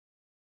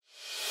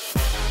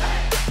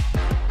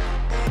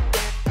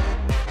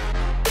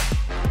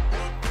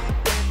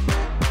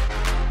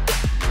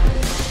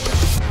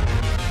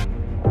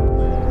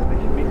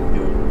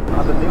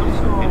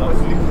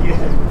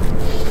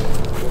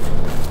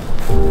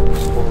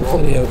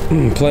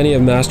Plenty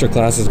of master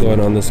classes going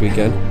on this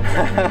weekend.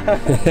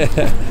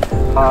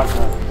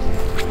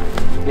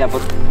 Yeah,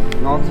 but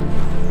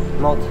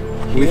not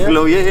here. With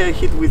low, yeah,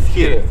 hit with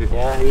here.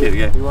 Yeah, here,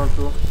 yeah. You want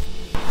to?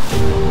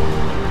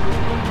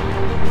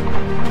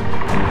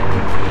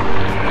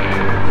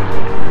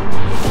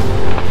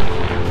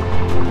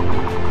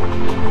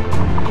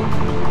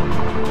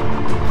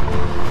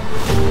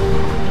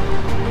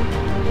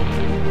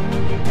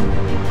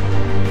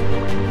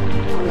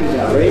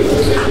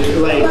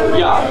 Like,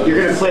 yeah, you're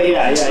gonna play,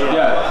 yeah.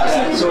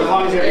 So as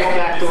long as you have no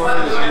back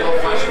doors, no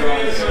flush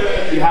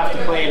draws, you have to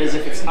play it as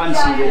if it's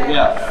unsuited,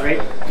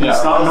 right?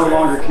 It's not no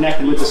longer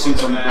connected with the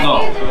suits on the back.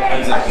 No,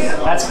 exactly.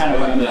 That's kind of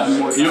what I'm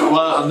more.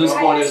 Well, on this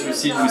board, as we've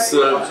seen, we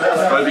still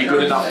will be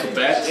good enough to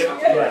bet,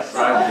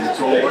 right? We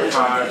draw more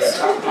cards.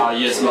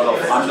 He has a lot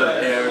of under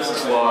pairs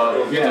as well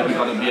that we're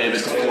going to be able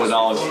to fold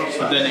out.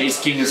 But then Ace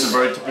King is a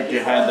very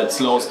typical hand that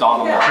slows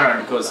down on the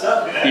turn because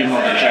even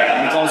on the jack,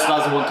 and it also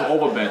doesn't want to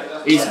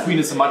overbet. Ace Queen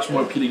is a much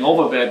more appealing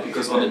overbet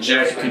because on the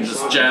jack you can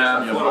just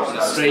jam, you're on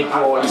a straight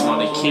board, he's not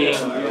a king.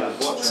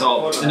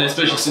 So, and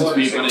especially since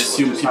we're going to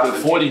assume people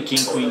folding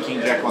king, queen,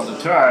 king, jack on the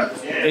turn,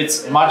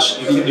 it's much,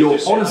 your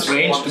opponent's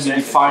range to be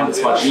defined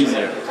is much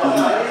easier.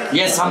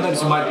 Yes,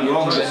 sometimes you might be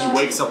wrong, but then he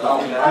wakes up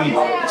with king,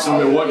 queen. So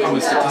we're working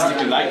with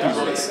statistical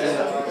likelihoods.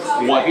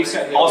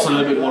 Also a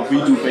little bit what we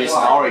do based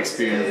on our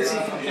experience,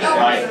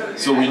 right?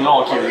 So we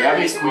know, okay, we have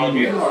ace queen,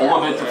 we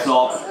overbet the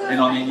flop, and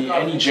on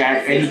any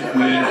jack, any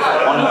queen,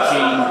 on a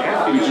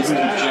king, we just keep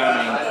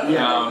jamming.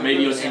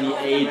 Maybe on any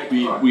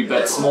 8 we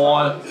bet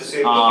small, and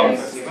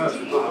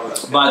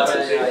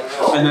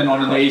then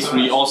on an ace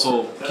we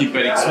also keep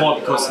betting small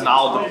because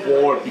now the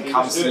board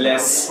becomes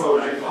less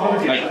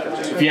like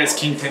if he has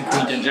king 10,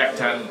 queen 10, jack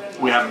 10.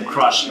 We have him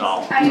crushed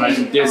now,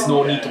 right? There's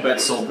no need to bet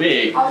so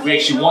big. We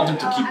actually want him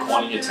to keep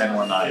calling a 10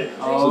 or 9.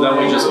 So then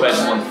we just bet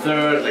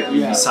 1/3, like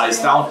we size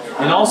down.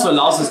 And it also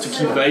allows us to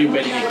keep value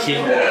betting a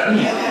king or a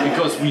queen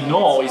because we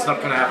know he's not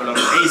going to have a lot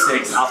of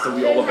ace-x after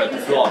we overbet the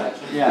flop.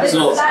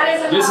 So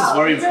this is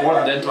very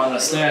important then to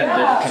understand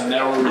that you can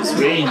narrow his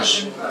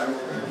range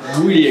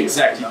really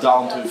exactly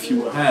down to a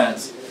few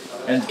hands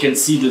and can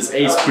see this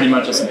ace pretty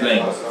much as a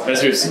blank.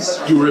 As we've seen,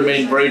 you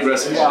remain very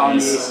aggressive on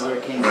ace.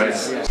 Right.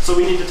 So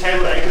we need a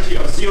table equity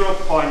of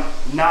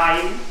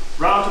 0.9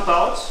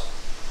 roundabout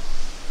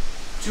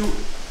to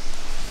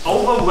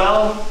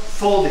overwhelm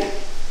folding.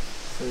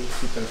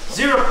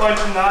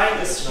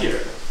 0.9 is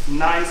here,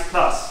 9s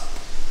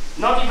plus.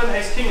 Not even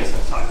ace king is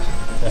inside.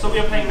 So we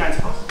are playing 9s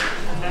plus.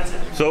 That's it.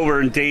 So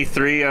we're in day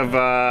 3 of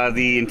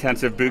the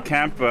intensive boot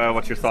camp.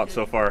 What's your thoughts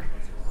so far?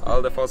 All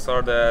the thoughts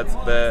are that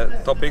the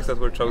topics that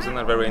were chosen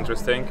are very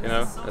interesting. You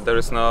know, there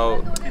is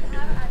no.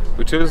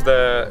 We chose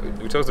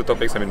the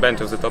topics. I mean, Ben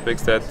chose the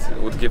topics that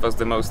would give us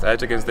the most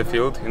edge against the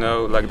field. You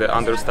know, like the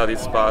understudied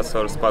spots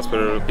or spots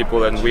where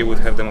people and we would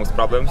have the most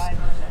problems.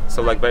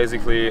 So, like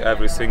basically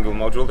every single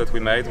module that we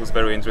made was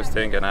very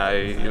interesting, and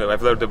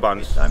I've learned a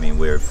bunch. I mean,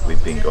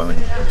 we've been going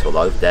into a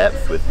lot of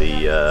depth with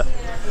the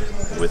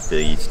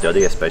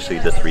study, especially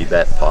the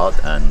 3-bet part,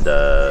 and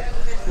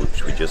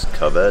which we just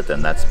covered,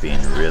 and that's been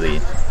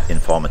really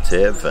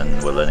informative,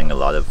 and we're learning a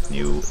lot of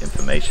new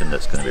information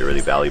that's going to be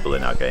really valuable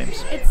in our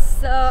games.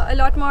 It's a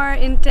lot more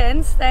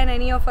intense than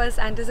any of us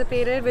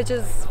anticipated, which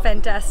is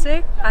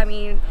fantastic. I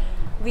mean,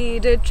 we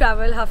did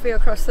travel halfway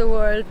across the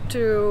world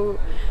to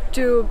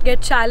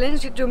get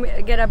challenged, to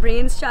get our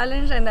brains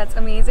challenged, and that's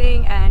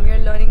amazing, and we're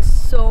learning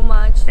so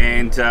much.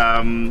 And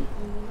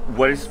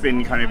what has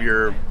been kind of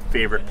your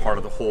favorite part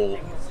of the whole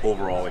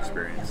overall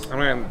experience? I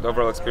mean, the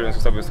overall experience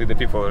is obviously the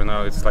people. You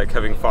know, it's like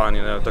having fun.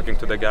 You know, talking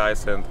to the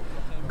guys, and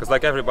because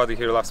like everybody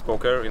here loves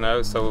poker. You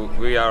know, so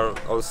we are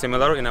all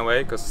similar in a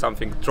way because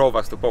something drove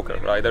us to poker,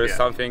 right? There is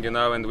something, you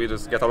know, and we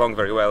just get along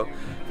very well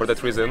for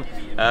that reason.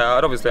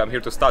 Obviously, I'm here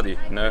to study,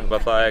 you know,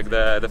 but like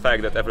the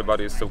fact that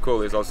everybody is so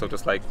cool is also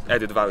just like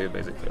added value,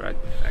 basically, right?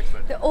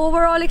 Excellent. The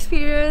overall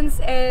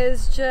experience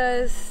is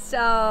just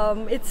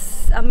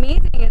it's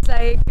amazing. It's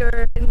like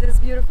you're in this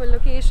beautiful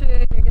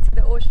location. You can see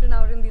the ocean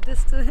out in the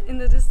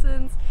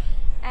distance,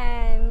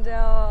 and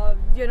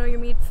you know, you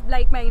meet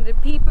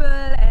like-minded people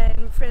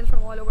and friends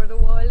from all over the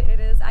world.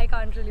 I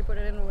can't really put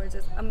it in words.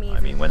 It's amazing. I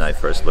mean, when I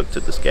first looked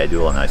at the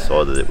schedule and I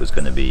saw that it was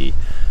going to be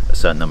a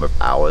certain number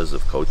of hours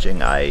of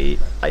coaching, I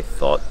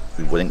thought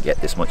we wouldn't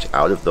get this much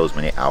out of those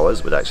many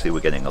hours, but actually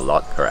we're getting a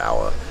lot per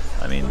hour.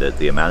 I mean,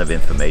 the amount of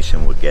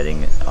information we're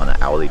getting on an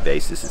hourly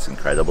basis is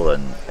incredible,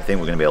 and I think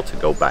we're going to be able to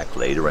go back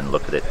later and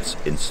look at it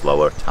in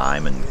slower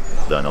time and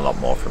learn a lot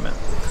more from it.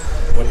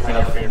 What we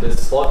have in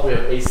this spot, we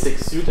have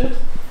ace-6 suited,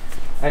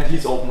 and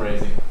he's open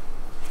raising.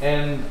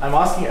 And I'm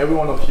asking every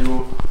one of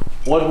you,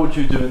 what would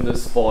you do in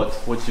this spot?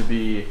 Would you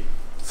be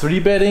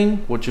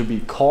 3-betting? Would you be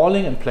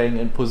calling and playing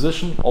in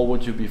position, or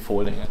would you be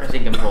folding it? I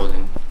think I'm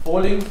folding.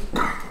 Folding?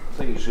 I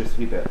think you should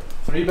 3-bet.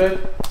 3-bet?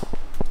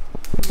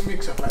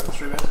 Mix up like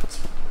 3-bet.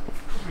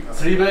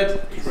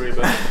 3-bet?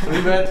 3-bet.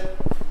 3-bet?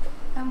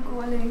 I'm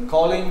calling.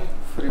 Calling?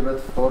 3-bet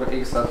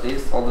 4x at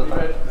least all the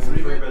time.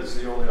 3-bet is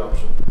the only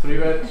option.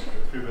 3-bet?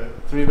 3-bet.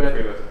 3-bet?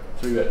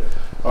 3-bet.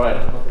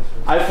 Alright.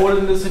 I folded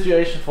in this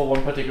situation for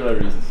one particular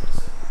reason.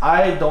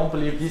 I don't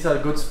believe these are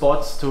good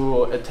spots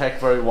to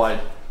attack very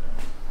wide.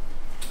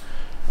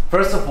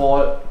 First of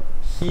all,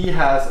 he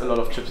has a lot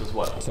of chips as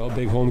well. So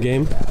big home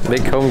game.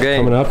 Big home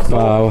game. Coming up.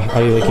 How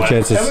do you like your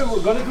chances?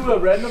 We're gonna do a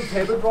random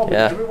table draw with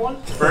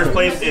everyone. First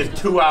place is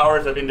 2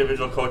 hours of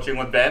individual coaching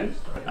with Ben.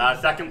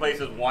 Second place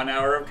is 1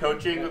 hour of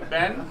coaching with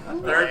Ben.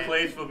 Third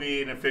place will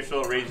be an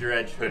official Raise Your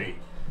Edge hoodie.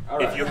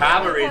 If you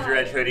have a Raise Your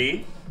Edge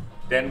hoodie,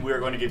 then we're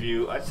going to give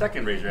you a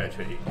second Raise Your Edge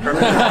hoodie.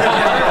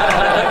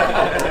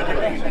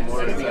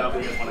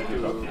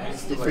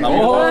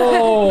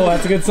 Oh,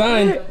 that's a good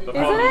sign. Is it?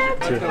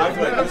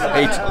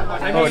 8.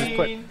 Oh, it's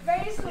quick.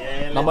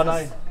 Number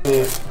 9.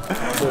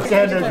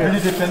 Standard really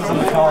depends on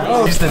the card.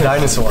 Oh, he's the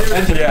dinosaur.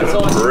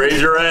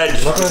 Raise Your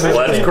Edge.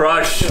 Let's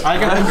crush. I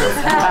got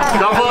 100.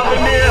 Double up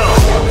and deal.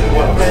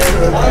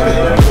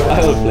 I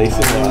have a place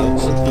in there.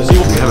 Does he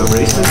have a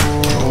bracelet?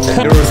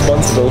 You're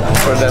responsible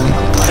for them.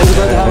 Is it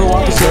going to have a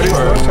walk to see? Is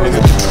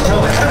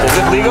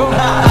it legal?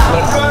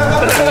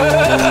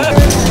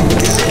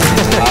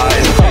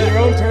 Your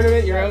own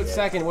tournament, you're out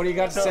second. What do you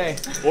got to say?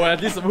 Well,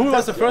 at least who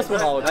was the first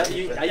one out?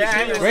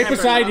 Right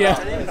beside you.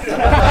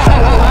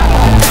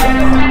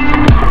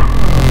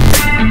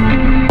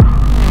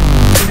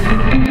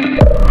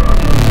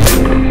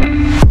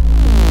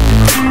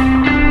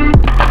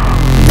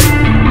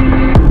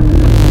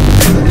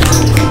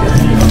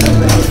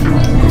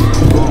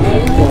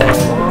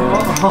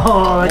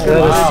 Oh, that is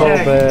so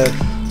bad.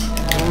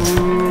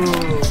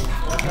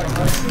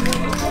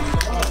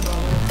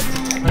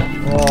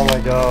 Oh my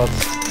god.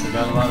 We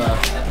got a lot of...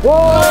 Whoa!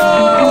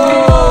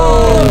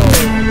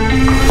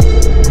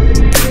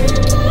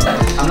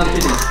 I'm not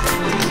kidding.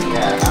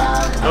 Yeah.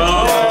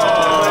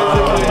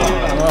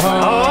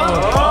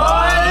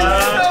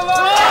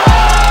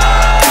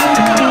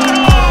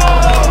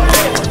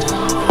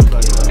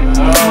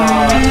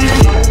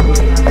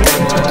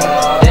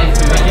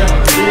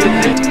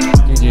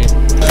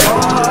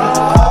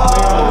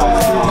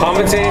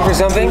 Compensating for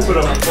something?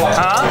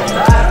 Huh?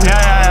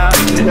 Yeah.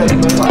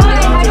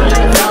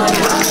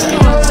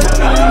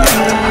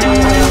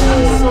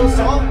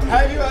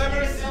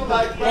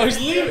 Oh, he's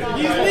leaving!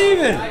 He's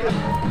leaving!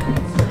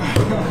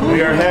 We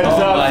are heads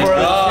up for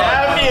the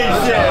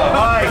championship!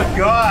 My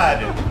God!